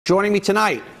Joining me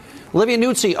tonight, Olivia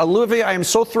Nuzzi. Olivia, I am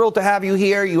so thrilled to have you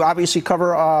here. You obviously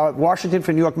cover Washington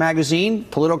for New York Magazine.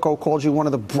 Politico called you one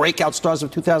of the breakout stars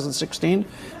of 2016.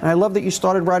 And I love that you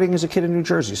started writing as a kid in New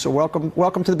Jersey. So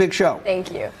welcome to the big show.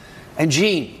 Thank you. And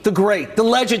Gene, the great, the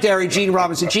legendary Gene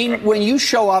Robinson. Gene, when you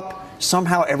show up,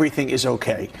 somehow everything is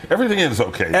okay. Everything is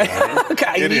okay.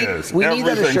 Okay, we need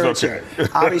that assurance okay. here.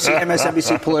 Obviously,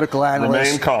 MSNBC political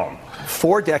analyst. Remain calm.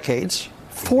 4 decades.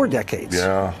 4 decades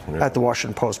at the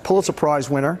Washington Post. Pulitzer Prize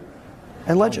winner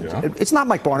and legend. Oh, yeah. It's not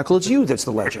Mike Barnacle, it's you that's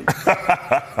the legend.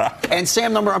 And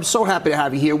Sam Number, I'm so happy to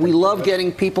have you here. We love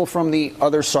getting people from the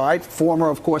other side. Former,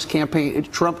 of course,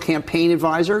 Trump campaign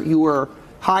advisor. You were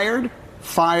hired,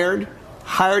 fired,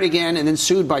 hired again, and then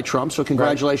sued by Trump. So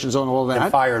congratulations on all that.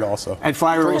 And fired also. And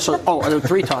fired also. Oh,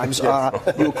 3 times. You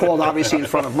were called, obviously, in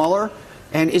front of Mueller.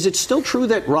 And is it still true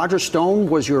that Roger Stone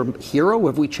was your hero?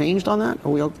 Have we changed on that?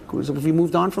 Have we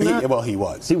moved on from that? Well, he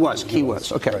was. He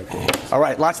was. Okay. Right. All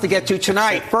right. Lots to get to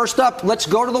tonight. First up, let's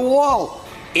go to the wall.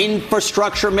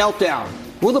 Infrastructure meltdown.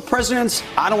 Will the president's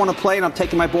 "I don't want to play and I'm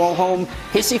taking my ball home"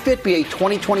 hissy fit be a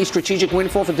 2020 strategic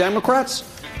windfall for Democrats?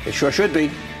 It sure should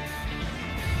be.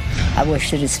 I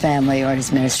wish that his family or his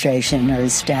administration or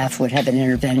his staff would have an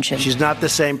intervention. She's not the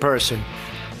same person.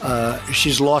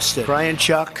 She's lost it. Brian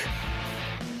Chuck.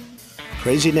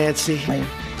 Crazy Nancy. I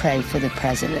pray for the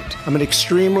president. I'm an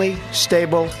extremely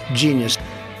stable genius.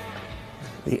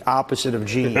 The opposite of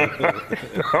Gene.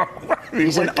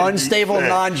 He's an unstable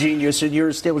non-genius, and you're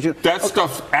a stable genius. That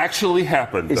stuff actually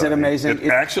happened. Is that amazing?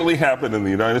 It actually happened in the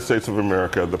United States of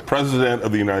America. The President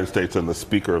of the United States and the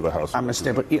Speaker of the House. I'm a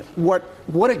stable.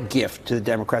 What a gift to the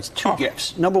Democrats. 2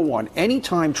 gifts. Number one,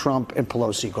 anytime Trump and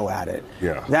Pelosi go at it,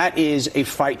 that is a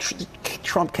fight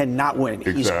Trump cannot win.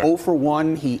 Exactly. He's 0 for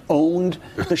 1. He owned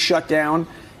the shutdown.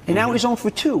 And now he's 0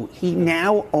 for 2. He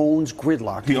now owns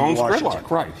gridlock. He owns gridlock,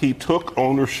 right. He took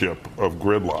ownership of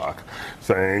gridlock,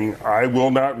 saying, I will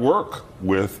not work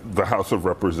with the House of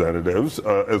Representatives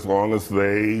as long as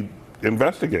they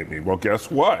investigate me. Well, guess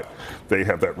what? They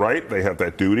have that right. They have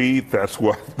that duty. That's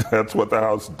what the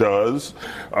House does.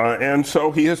 And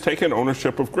so he has taken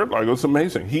ownership of gridlock. It was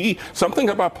amazing.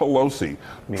 Something about Pelosi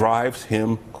drives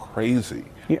him crazy.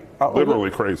 Yeah,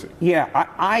 literally crazy. Yeah,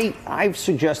 I've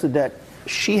suggested that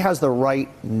she has the right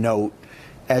note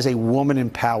as a woman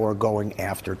in power going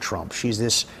after Trump. She's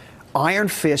this iron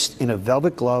fist in a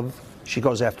velvet glove. She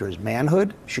goes after his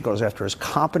manhood. She goes after his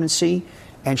competency.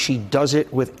 And she does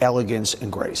it with elegance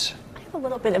and grace. I have a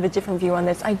little bit of a different view on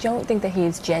this. I don't think that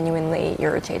he's genuinely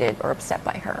irritated or upset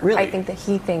by her. Really? I think that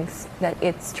he thinks that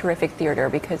it's terrific theater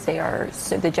because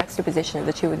the juxtaposition of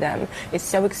the two of them is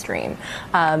so extreme.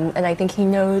 And I think he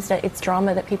knows that it's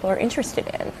drama that people are interested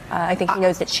in. I think he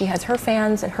knows that she has her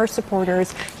fans and her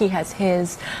supporters. He has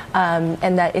his.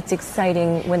 And that it's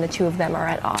exciting when the two of them are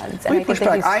at odds. And I think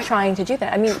that he's trying to do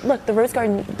that. I mean, look, the Rose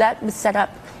Garden, that was set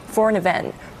up for an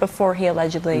event before he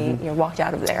allegedly walked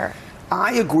out of there.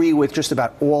 I agree with just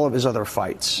about all of his other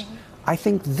fights. I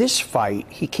think this fight,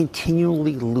 he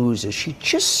continually loses. She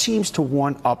just seems to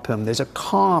one-up him. There's a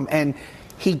calm, and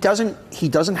he doesn't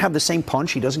have the same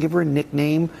punch. He doesn't give her a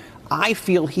nickname. I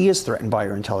feel he is threatened by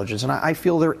her intelligence, and I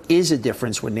feel there is a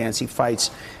difference when Nancy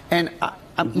fights. And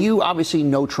you obviously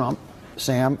know Trump,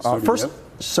 Sam.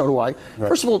 So do I. Right.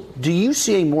 First of all, do you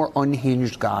see a more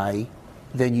unhinged guy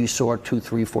than you saw 2,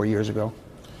 3, 4 years ago?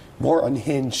 More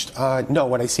unhinged? No,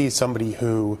 what I see is somebody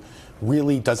who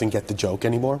really doesn't get the joke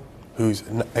anymore, who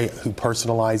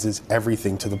personalizes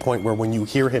everything to the point where when you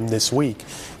hear him this week,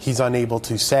 he's unable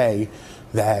to say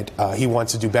that he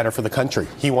wants to do better for the country.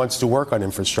 He wants to work on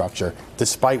infrastructure,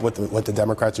 despite what the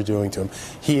Democrats are doing to him.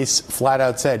 He has flat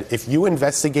out said, if you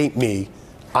investigate me,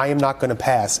 I am not going to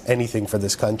pass anything for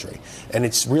this country. And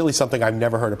it's really something I've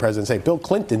never heard a president say. Bill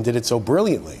Clinton did it so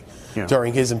brilliantly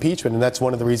during his impeachment, and that's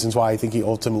one of the reasons why I think he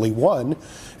ultimately won,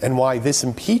 and why this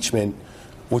impeachment,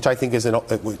 which I think is an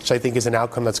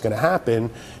outcome that's going to happen,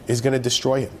 is going to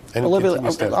destroy him. And Olivia,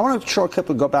 I want to short clip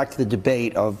and go back to the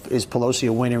debate of is Pelosi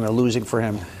a winning or losing for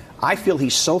him. I feel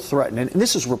he's so threatened, and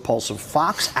this is repulsive.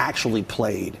 Fox actually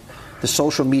played the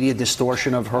social media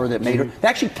distortion of her that made her. They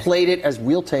actually played it as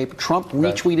real tape. Trump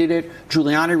retweeted it.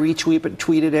 Giuliani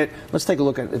retweeted it. Let's take a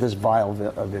look at this vile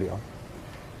video.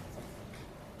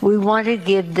 We want to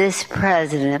give this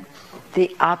president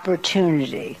the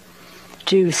opportunity to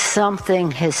do something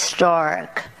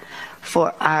historic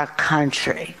for our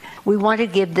country. We want to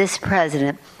give this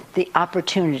president the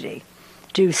opportunity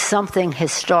to do something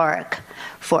historic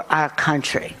for our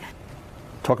country.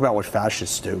 Talk about what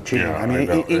fascists do. Gee, Yeah, I mean,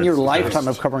 I know. in your It's lifetime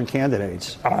just- of covering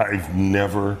candidates. I've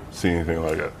never seen anything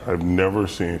like it. I've never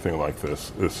seen anything like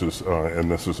this. This is, and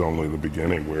this is only the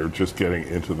beginning. We're just getting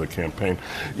into the campaign.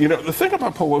 You know, the thing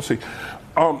about Pelosi,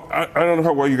 I don't know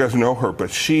how well you guys know her,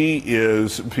 but she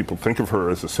is, people think of her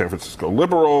as a San Francisco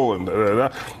liberal,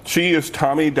 and she is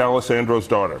Tommy D'Alessandro's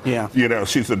daughter. Yeah. You know,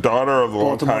 she's the daughter of the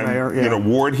Baltimore longtime, mayor, yeah. you know,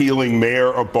 ward-heeling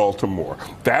mayor of Baltimore.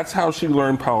 That's how she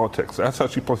learned politics. That's how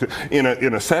she plays it. In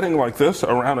a setting like this,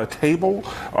 around a table,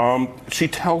 she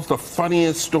tells the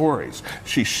funniest stories.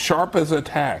 She's sharp as a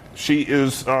tack. She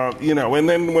is, you know, and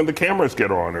then when the cameras get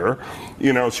on her,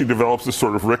 you know, she develops this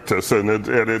sort of rictus, and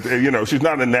you know, she's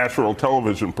not a natural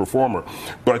television performer,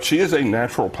 but she is a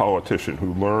natural politician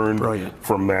who learned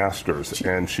from masters,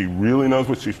 and she really knows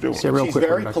what she's doing. She's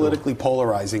very politically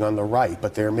polarizing on the right,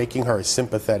 but they're making her a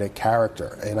sympathetic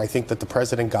character, and I think that the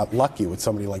president got lucky with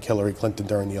somebody like Hillary Clinton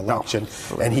during the election,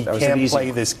 and he can't play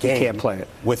this game He can't play it.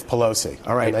 with Pelosi.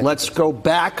 All right, let's go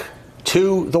back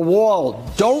to the wall.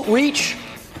 Don't reach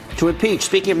to impeach.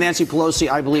 Speaking of Nancy Pelosi,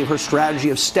 I believe her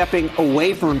strategy of stepping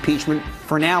away from impeachment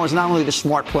for now is not only the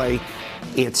smart play,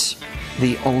 it's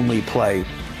the only play.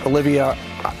 Olivia,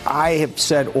 I have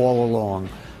said all along,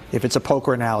 if it's a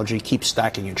poker analogy, keep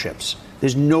stacking your chips.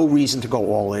 There's no reason to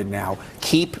go all in now.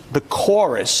 Keep the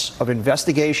chorus of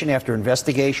investigation after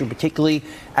investigation, particularly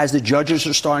as the judges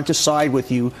are starting to side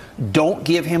with you. Don't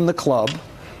give him the club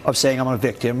of saying I'm a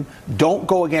victim. Don't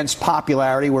go against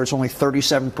popularity where it's only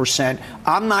 37%.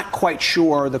 I'm not quite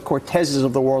sure the Cortezes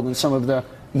of the world and some of the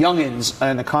youngins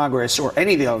in the Congress or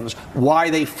any of the others why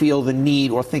they feel the need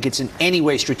or think it's in any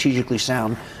way strategically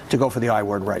sound to go for the I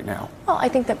word right now. Well, I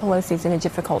think that Pelosi's in a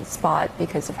difficult spot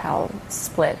because of how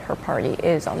split her party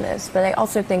is on this. But I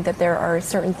also think that there are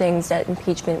certain things that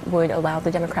impeachment would allow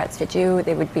the Democrats to do.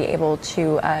 They would be able to,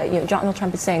 you know, Donald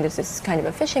Trump is saying this is kind of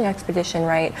a fishing expedition,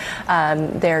 right?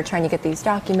 They're trying to get these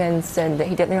documents, and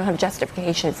they don't have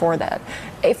justification for that.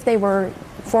 If they were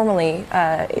formally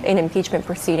in impeachment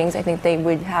proceedings, I think they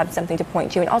would have something to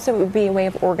point to. And also it would be a way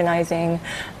of organizing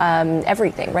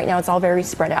everything. Right now it's all very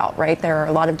spread out, right? There are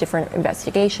a lot of different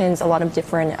investigations, a lot of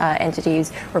different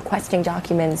entities requesting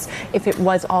documents. If it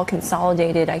was all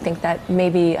consolidated, I think that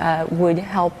maybe would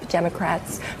help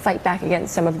Democrats fight back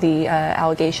against some of the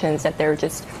allegations that they're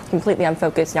just completely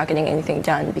unfocused, not getting anything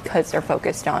done because they're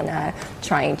focused on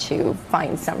trying to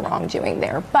find some wrongdoing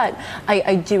there. But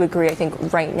I do agree. I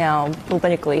think right now,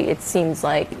 politically, it seems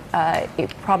like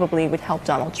it probably would help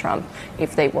Donald Trump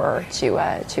if they were to.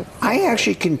 I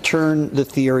actually can turn the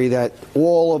theory that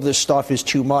all of this stuff is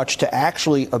too much to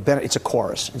actually it's a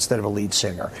chorus instead of a lead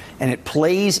singer, and it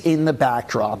plays in the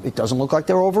backdrop. It doesn't look like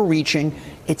they're overreaching.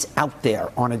 It's out there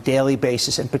on a daily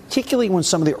basis, and particularly when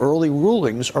some of the early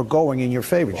rulings are going in your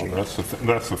favor. Well,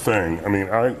 that's the thing. I mean,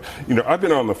 I've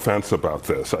been on the fence about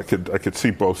this. I could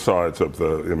see both sides of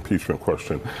the impeachment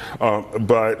question,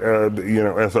 but you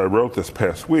know, as I wrote this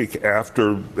past week,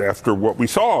 after what we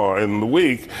saw in the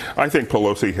week, I think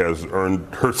Pelosi has earned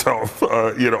herself,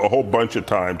 you know, a whole bunch of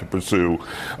time to pursue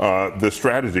the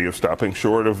strategy of stopping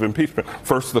short of impeachment.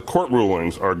 First, the court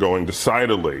rulings are going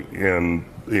decidedly in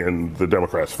the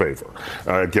Democrats' favor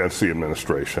against the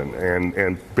administration,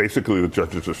 and basically the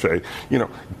judges are saying, you know,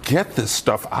 get this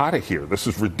stuff out of here. This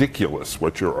is ridiculous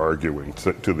what you're arguing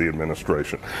to the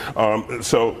administration.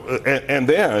 And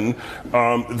then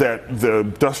that the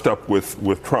dust up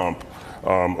with Trump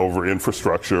over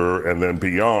infrastructure and then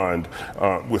beyond,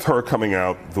 with her coming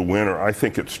out the winner, I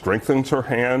think it strengthens her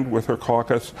hand with her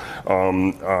caucus.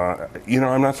 You know,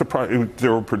 I'm not surprised.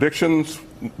 There were predictions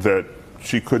that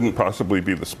she couldn't possibly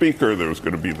be the speaker. There was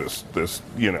going to be this,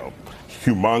 you know,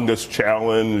 humongous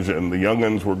challenge, and the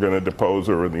youngins were going to depose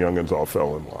her, and the youngins all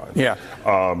fell in line. Yeah.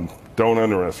 Don't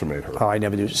underestimate her. Oh, I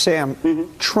never do. Sam,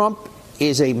 Trump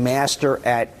is a master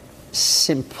at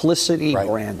simplicity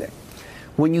branding.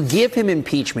 When you give him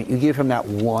impeachment, you give him that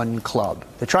one club.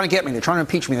 They're trying to get me. They're trying to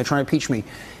impeach me. They're trying to impeach me.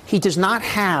 He does not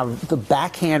have the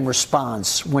backhand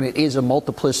response when it is a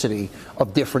multiplicity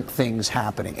of different things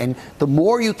happening. And the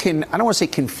more you can, I don't want to say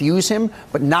confuse him,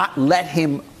 but not let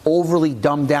him overly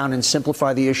dumb down and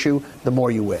simplify the issue, the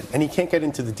more you win. And he can't get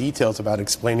into the details about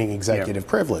explaining executive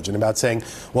privilege and about saying,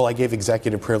 well, I gave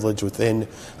executive privilege within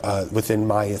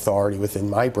my authority,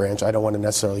 within my branch. I don't want to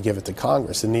necessarily give it to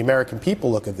Congress. And the American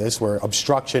people look at this where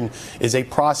obstruction is a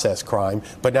process crime,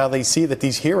 but now they see that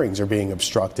these hearings are being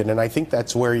obstructed. And I think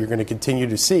that's where you're going to continue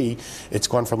to see it's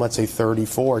gone from, let's say,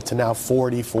 34 to now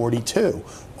 40, 42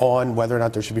 on whether or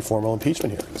not there should be formal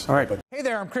impeachment hearings. All right. Hey Hey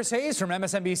there, I'm Chris Hayes from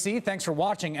MSNBC. Thanks for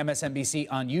watching MSNBC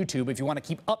on YouTube. If you want to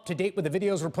keep up to date with the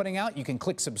videos we're putting out, you can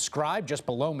click subscribe just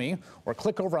below me or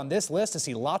click over on this list to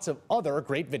see lots of other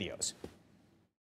great videos.